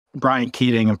Brian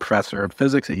Keating, a professor of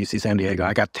physics at UC San Diego.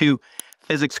 I got two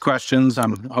physics questions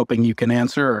I'm hoping you can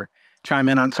answer or chime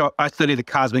in on. So I study the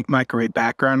cosmic microwave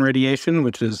background radiation,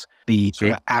 which is the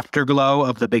afterglow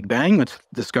of the Big Bang, which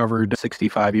discovered 60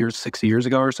 years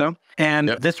ago or so. And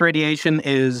this radiation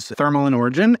is thermal in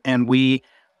origin, and we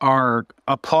are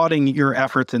applauding your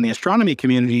efforts in the astronomy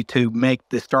community to make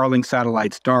the Starlink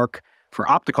satellites dark for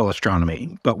optical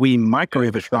astronomy. But we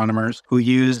microwave astronomers who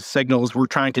use signals, we're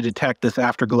trying to detect this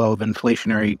afterglow of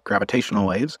inflationary gravitational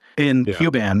waves in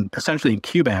Q-band, essentially in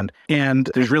Q-band. And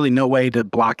there's really no way to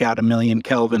block out a 1,000,000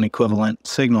 Kelvin equivalent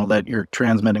signal that you're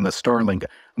transmitting with Starlink.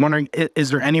 I'm wondering, is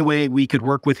there any way we could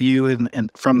work with you in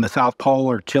from the South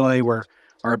Pole or Chile, where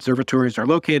our observatories are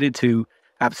located, to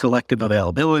have selective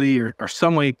availability or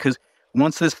some way? Because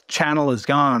once this channel is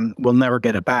gone, we'll never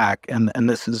get it back. And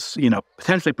this is,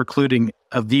 potentially precluding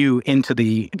a view into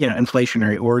the,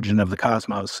 inflationary origin of the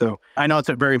cosmos. So I know it's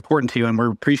very important to you, and we're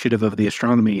appreciative of the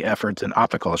astronomy efforts in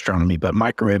optical astronomy, but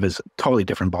microwave is a totally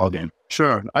different ballgame.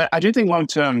 Sure. I do think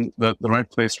long-term, the right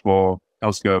place for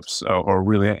telescopes or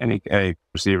really any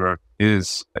receiver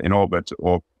is in orbit,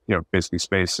 or basically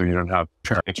space, so you don't have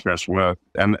experience from Earth.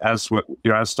 And as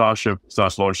Starship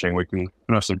starts launching, we can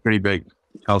have some pretty big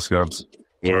telescopes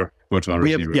or photon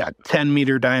receivers. We have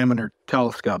 10-meter diameter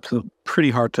telescopes, so pretty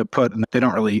hard to put, and they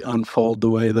don't really unfold the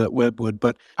way that Webb would.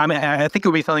 But I mean, I think it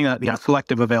would be something that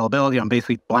selective availability. I'm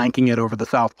basically blanking it over the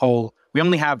South Pole. We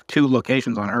only have 2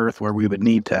 locations on Earth where we would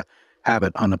need to have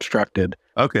it unobstructed.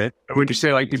 Okay. Would you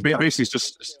say basically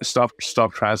just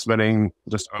stop transmitting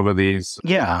just over these?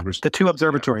 Yeah, the 2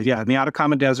 observatories. Yeah, in the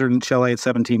Atacama Desert in Chile at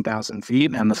 17,000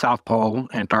 feet, and the South Pole,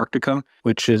 Antarctica,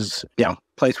 which is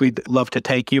place we'd love to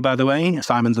take you. By the way,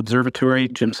 Simons Observatory,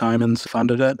 Jim Simons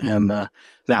funded it, and the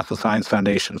NASA Science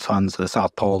Foundation funds the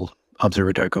South Pole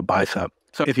Observatory called BICEP.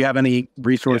 So if you have any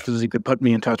resources you could put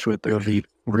me in touch with, it would be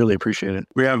really appreciated.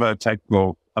 We have a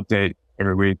technical update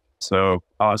every week. So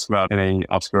I'll ask about any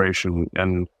obscuration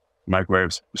and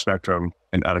microwave spectrum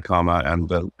in Atacama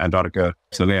and Antarctica.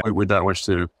 So we don't wish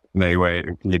to in any way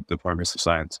impede the progress of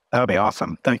science. That would be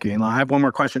awesome. Thank you, Elon. I have one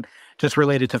more question just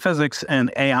related to physics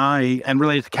and AI and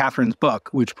related to Katherine's book,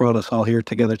 which brought us all here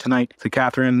together tonight. So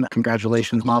Katherine,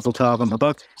 congratulations, Mazel Tov on the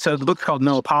book. So the book's called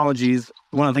No Apologies.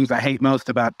 One of the things I hate most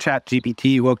about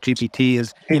ChatGPT, woke GPT,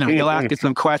 is, you'll ask it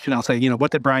some question. I'll say,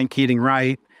 what did Brian Keating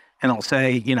write? And I'll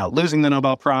say, losing the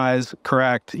Nobel Prize,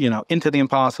 correct. Into the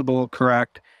Impossible,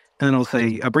 correct. And then I'll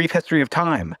say, A Brief History of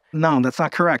Time. No, that's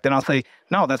not correct. And I'll say,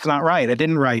 no, that's not right. I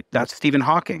didn't write. That's Stephen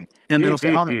Hawking. And they'll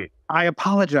say, I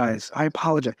apologize. I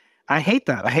hate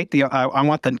that. I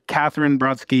want the Katherine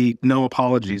Brodsky no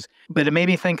apologies. But it made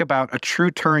me think about a true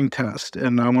Turing test.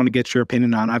 And I want to get your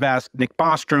opinion on. I've asked Nick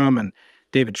Bostrom and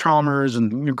David Chalmers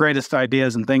and your greatest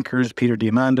ideas and thinkers, Peter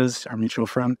Diamandis, our mutual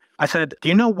friend. I said, do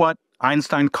you know what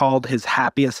Einstein called his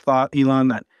happiest thought, Elon,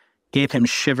 that gave him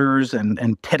shivers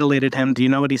and titillated him? Do you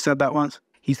know what he said that was?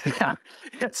 He said,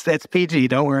 it's PG,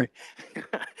 don't worry.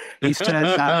 He said,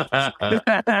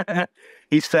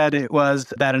 he said it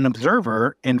was that an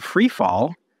observer in free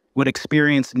fall would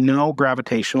experience no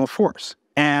gravitational force.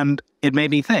 And it made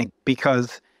me think,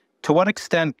 because to what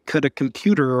extent could a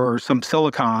computer or some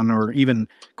silicon or even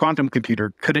quantum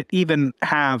computer, could it even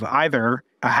have either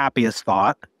a happiest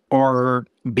thought or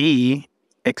B,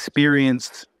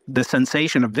 experience the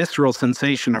sensation, a visceral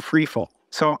sensation of free fall?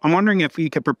 So I'm wondering if we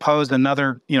could propose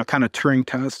another, kind of Turing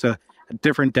test, a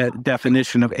different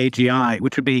definition of AGI,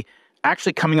 which would be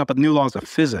actually coming up with new laws of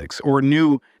physics or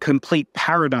new complete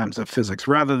paradigms of physics,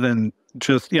 rather than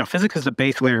just, physics is the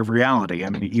base layer of reality. I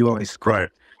mean, you always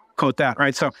quote that,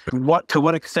 right? So to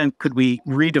what extent could we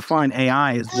redefine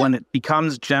AI as when it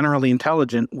becomes generally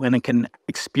intelligent, when it can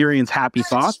experience happy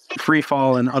thoughts, free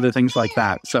fall, and other things like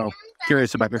that? So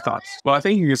curious about your thoughts. Well, I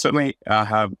think you can certainly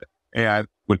have AI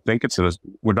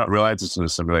would not realize it's in a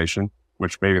simulation,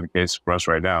 which may be the case for us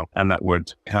right now. And that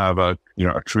would have a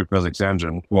true physics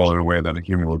engine fall in a way that a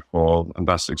human would fall, and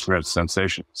thus experience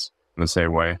sensations in the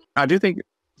same way. I do think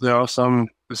there are the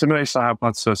simulation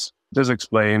hypothesis does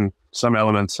explain some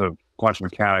elements of quantum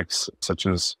mechanics, such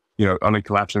as, only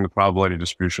collapsing the probability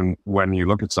distribution when you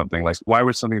look at something. Like, why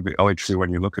would something be only true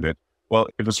when you look at it? Well,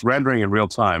 if it's rendering in real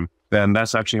time, then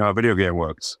that's actually how a video game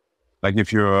works. Like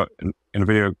if you're in a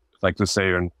video, like let's say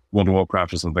you're in World of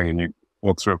Warcraft or something, and you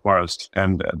walk through a forest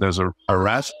and there's a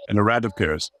rat, and a rat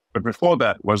appears. But before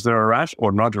that, was there a rat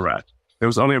or not a rat? There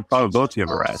was only a probability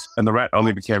of a rat, and the rat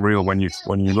only became real when you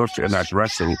looked in that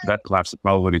direction. That collapsed the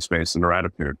probability space, and the rat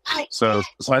appeared. So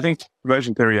I think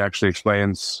conversion theory actually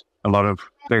explains a lot of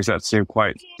things that seem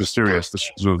quite mysterious, the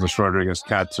Schrodinger's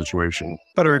cat situation.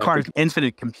 But it requires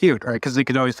infinite compute, right? Because they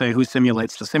could always say who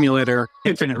simulates the simulator,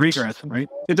 infinite regress, right?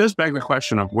 It does beg the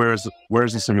question of where is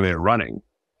the simulator running?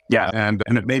 Yeah. And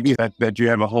it may be that you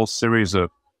have a whole series of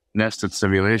nested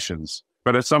simulations.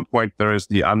 But at some point, there is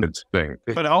the undead thing.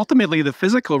 But ultimately, the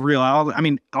physical reality, I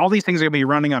mean, all these things are going to be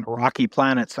running on a rocky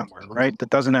planet somewhere, right?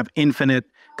 That doesn't have infinite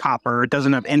copper. It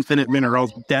doesn't have infinite mineral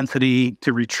density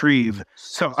to retrieve.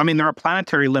 So, I mean, there are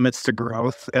planetary limits to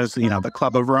growth, as, the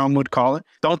Club of Rome would call it.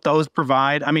 Don't those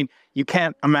provide? I mean, you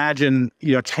can't imagine,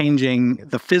 changing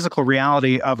the physical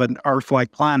reality of an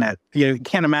Earth-like planet. You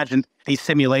can't imagine these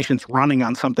simulations running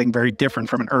on something very different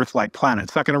from an Earth-like planet.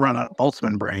 It's not going to run on a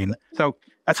Boltzmann brain. So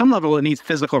at some level, it needs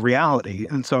physical reality.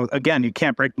 And so, again, you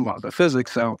can't break the laws of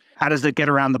physics. So how does it get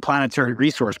around the planetary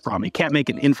resource problem? You can't make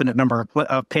an infinite number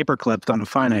of paper clips on a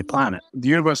finite planet. The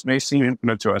universe may seem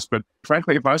infinite to us, but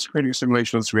frankly, if I was creating a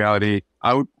simulation of this reality,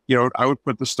 I would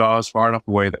put the stars far enough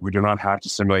away that we do not have to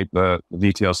simulate the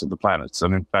details of the planets.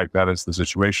 And in fact, that is the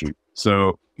situation.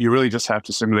 So you really just have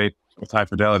to simulate with high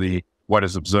fidelity what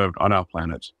is observed on our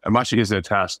planet. A much easier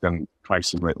task than trying to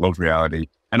simulate local reality.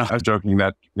 And I was joking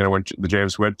that, when the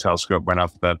James Webb telescope went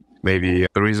up, that maybe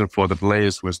the reason for the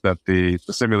delays was that the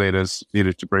simulators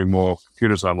needed to bring more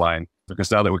computers online,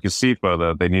 because now that we can see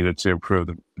further, they needed to improve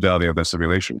the fidelity of their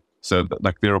simulation. So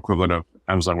like their equivalent of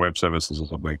Amazon Web Services or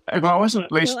something. If I wasn't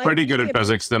at least pretty good at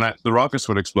physics, then the rockets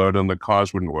would explode and the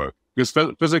cars wouldn't work. Because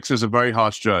physics is a very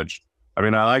harsh judge. I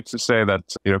mean, I like to say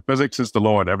that, physics is the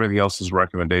law and everything else is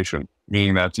recommendation,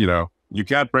 meaning that, you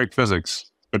can't break physics,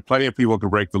 but plenty of people can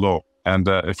break the law. And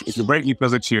if you're breaking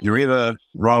physics, you're either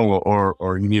wrong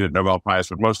or you need a Nobel Prize,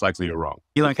 but most likely you're wrong.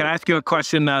 Elon, can I ask you a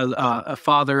question as a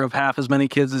father of half as many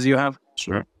kids as you have?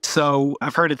 Sure. So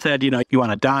I've heard it said, you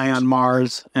want to die on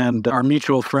Mars. And our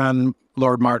mutual friend,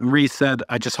 Lord Martin Rees, said,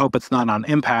 I just hope it's not on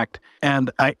impact. And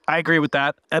I agree with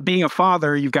that. Being a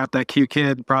father, you've got that cute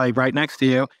kid probably right next to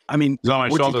you. I mean, he's on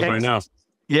my shoulders right now.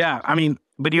 Yeah. I mean,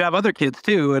 but you have other kids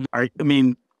too.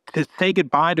 And to say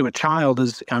goodbye to a child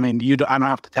is, I don't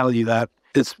have to tell you that.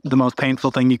 It's the most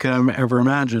painful thing you could ever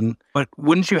imagine. But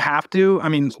wouldn't you have to? I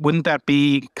mean, wouldn't that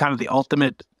be kind of the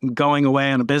ultimate going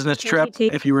away on a business trip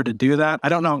if you were to do that? I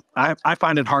don't know. I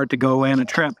find it hard to go away on a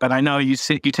trip, but I know you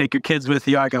take your kids with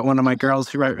you. I got one of my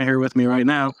girls right here with me right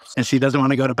now, and she doesn't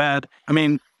want to go to bed. I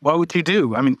mean, what would you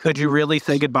do? I mean, could you really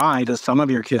say goodbye to some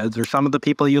of your kids or some of the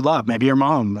people you love, maybe your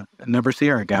mom, and never see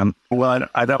her again? Well,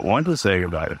 I don't want to say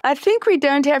goodbye. I think we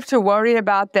don't have to worry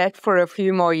about that for a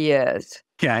few more years.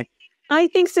 Okay. I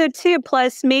think so too.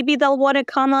 Plus, maybe they'll want to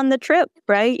come on the trip,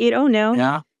 right? You don't know.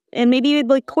 Yeah. And maybe it'd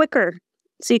be quicker,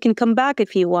 so you can come back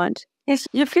if you want. Yes,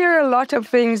 you fear a lot of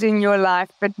things in your life,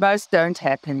 but most don't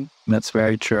happen. That's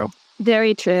very true.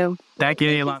 Very true. Thank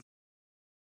you, Elon.